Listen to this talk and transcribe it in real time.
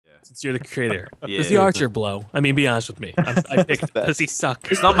since you're the creator. Yeah. Does the archer blow? I mean, be honest with me. I picked. Does he suck?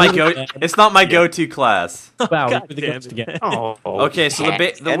 It's not my go-to class. Wow, God we did the damn ghost it. again. Oh. Okay, so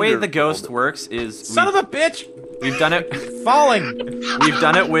the way the Tender ghost golden. works is Son of a bitch! we've done it Falling! we've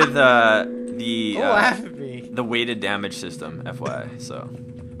done it with Don't laugh at me. the weighted damage system, FYI. So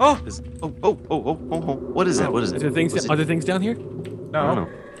Oh, what is that? What is Are it? there things? Was it- Are there things down here? I don't No, know.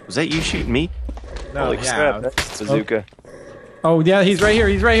 Was that you shooting me? no, Holy yeah. crap, that's bazooka. Oh yeah, he's right here.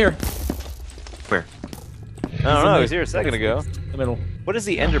 He's right here. Where? I don't know, he was here a second ago. In the middle. What does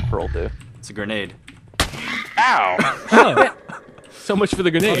the ender pearl do? it's a grenade. Ow! Oh. So much for the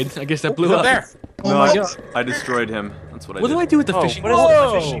grenade. I guess that blew up. There! Oh my god. I destroyed him. That's what I What did. do I do with the Oh, fishing what bow?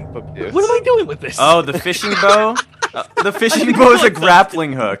 does the fishing hook do? What am I doing with this? Oh, the fishing bow? The fishing bow is a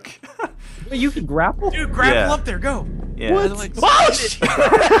grappling hook. Wait, you can grapple? Dude, grapple Yeah. up there, go! Yeah. Oh, shit.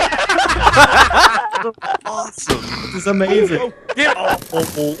 Awesome. This is amazing.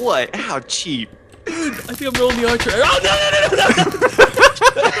 Oh, what? How cheap. I think I'm rolling the archer. Oh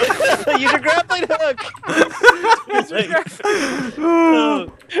no! Use your grappling hook!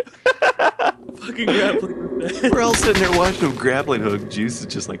 Fucking grappling. We're all sitting there watching him grappling hook. Juice is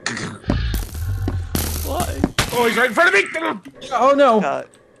just like. Why? Oh, he's right in front of me! Oh no. God,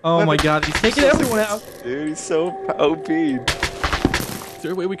 Oh my god, he's taking everyone out. dude, he's so OP. Is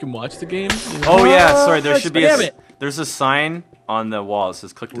there a way we can watch the game? You know? Oh yeah, sorry. There should be Damn it. there's a sign on the wall. It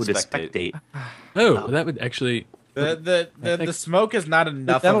says click to Ooh, to spectate. spectate. Oh, well, that would actually. The smoke is not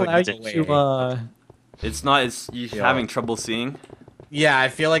enough That'll of allow a you giveaway. to It's not. It's you having trouble seeing. Yeah, I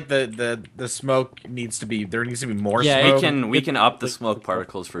feel like the smoke needs to be. There needs to be more Yeah, smoke. We can up the smoke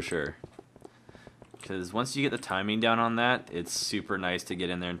particles for sure. Because once you get the timing down on that, it's super nice to get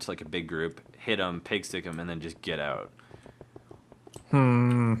in there into like a big group, hit them, pig stick them, and then just get out.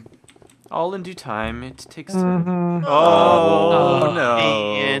 All in due time. It takes time. Oh no!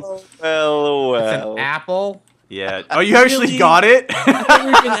 And Well, It's well. an apple. Yeah. Oh, you actually got it?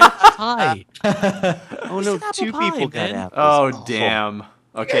 Hi. oh no, apple two pie, people got man. apples. Oh damn.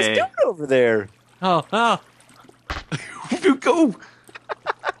 What Okay. are you guys doing over there? Oh, oh. You go.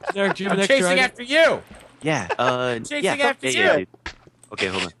 Derek, do you have I'm an extra chasing item? after you. Yeah. Chasing Yeah. after yeah, you. dude. Okay,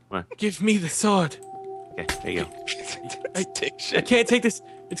 hold on. Hold on. Give me the sword. Okay, there you go. I Diction. can't take this.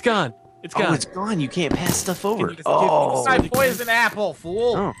 It's gone. It's gone. Oh, it's gone. You can't pass stuff over. you just Oh. give me My poison apple,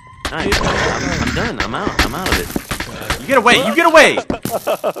 fool. Oh, nice. I'm done. I'm out. I'm out of it. You get away. You get away.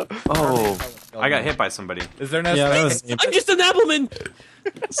 Oh, I got hit by somebody. Is there no Yeah, that space? was I'm just an appleman.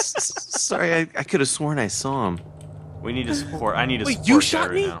 sorry. I could have sworn I saw him. We need to support. I need to Wait, support you that shot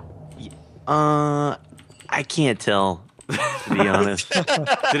right me? now. I can't tell. To be honest.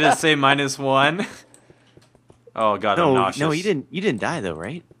 Did it say -1? Oh god, I'm No, nauseous. no, you didn't. You didn't die though,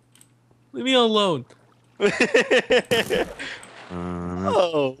 right? Leave me alone.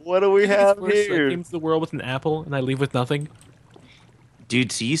 Oh, what do we have Worst, I here? came into the world with an apple and I leave with nothing.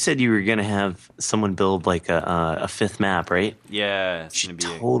 Dude, so you said you were gonna have someone build like a fifth map, right? Yeah, it's You gonna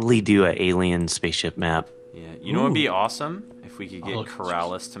should be. totally do an alien spaceship map. Yeah, you know what'd be awesome if we could get Oh.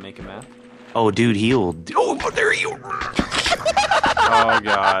 Corrales to make a map. Oh, dude, he'll. Oh, there you. Oh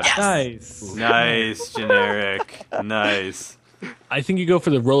god, nice. nice generic, nice. I think you go for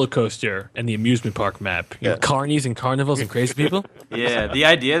the roller coaster and the amusement park map. You know, carnies and carnivals and crazy people. Yeah, the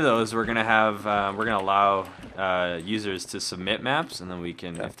idea though is we're gonna have we're gonna allow users to submit maps, and then we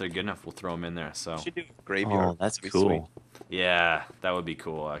can, if they're good enough, we'll throw them in there. So Should do a graveyard. Oh, that's That'd be cool. yeah, that would be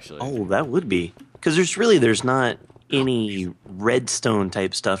cool actually. Oh, that would be because there's not any redstone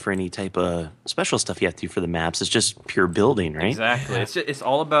type stuff or any type of special stuff you have to do for the maps. It's just pure building, right? Exactly. It's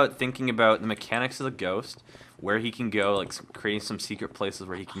all about thinking about the mechanics of the ghost, where he can go, like creating some secret places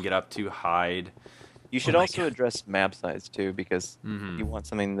where he can get up to, hide. You should Oh my also address map size too, because you want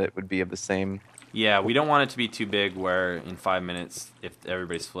something that would be of the same. Yeah, we don't want it to be too big where in 5 minutes, if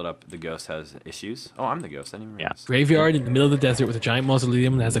everybody's split up, the ghost has issues. Oh, I'm the ghost. I didn't even realize. Graveyard in the middle of the desert with a giant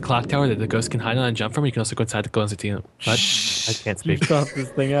mausoleum that has a clock tower that the ghost can hide on and jump from. You can also go inside the concertina. What? I can't You speak. thought this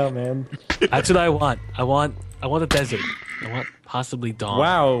thing out, man. That's what I want. I want a desert. I want possibly dawn.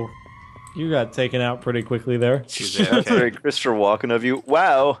 Wow. You got taken out pretty quickly there. That's That's very Christopher Walken of you.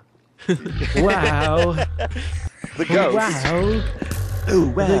 Wow. Wow. The ghost. Wow. Oh,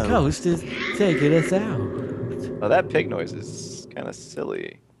 wow. The ghost is taking us out. Oh, that pig noise is kind of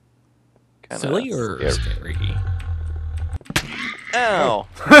silly. Kinda Silly or scary. scary? Ow!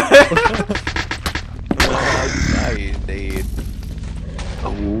 I died.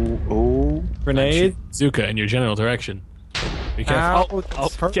 Oh. Grenade. Zuka in your general direction. Be careful. Ow,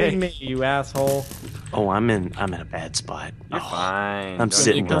 it's hurting me, you asshole. Oh, I'm in a bad spot. You're fine. I'm Don't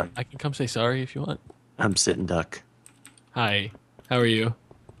sitting worry. duck. I can come say sorry if you want. I'm sitting duck. Hi. How are you?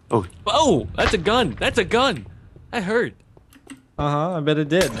 Oh, that's a gun. That's a gun. I heard. I bet it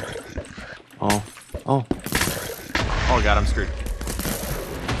did. Oh. Oh god, I'm screwed.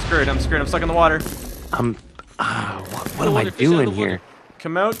 I'm stuck in the water. What am I doing here?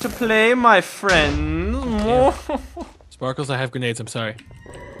 Come out to play, my friend. Sparkles, I have grenades. I'm sorry.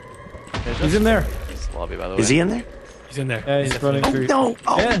 He's in there. He's in the lobby, by the way. Is he in there? He's in there. Yeah, he's running through. No!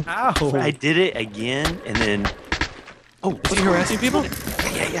 Oh, Yeah. Ow. I did it again, and then. Oh, Is he harassing people?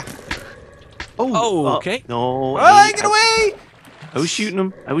 Yeah. Oh, okay. No. Oh, get away! I was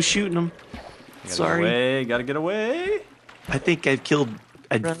shooting him. Sorry. Gotta get away. I think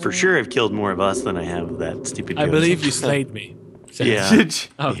for sure I've killed more of us than I have of that stupid I ghost. believe you slayed me. Yeah.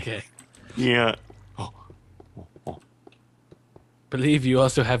 Okay. Yeah. Believe you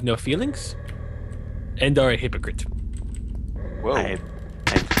also have no feelings? And are a hypocrite. Whoa.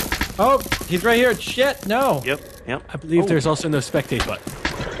 Oh, he's right here. Shit, no. Yep. I believe there's also no spectate button.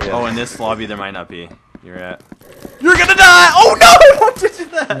 Yeah. Oh, in this lobby there might not be. You're gonna die! Oh no! What did you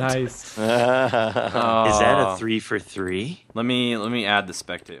do that? Nice. Is that a 3 for 3? Let me add the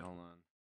spectate. Hold on.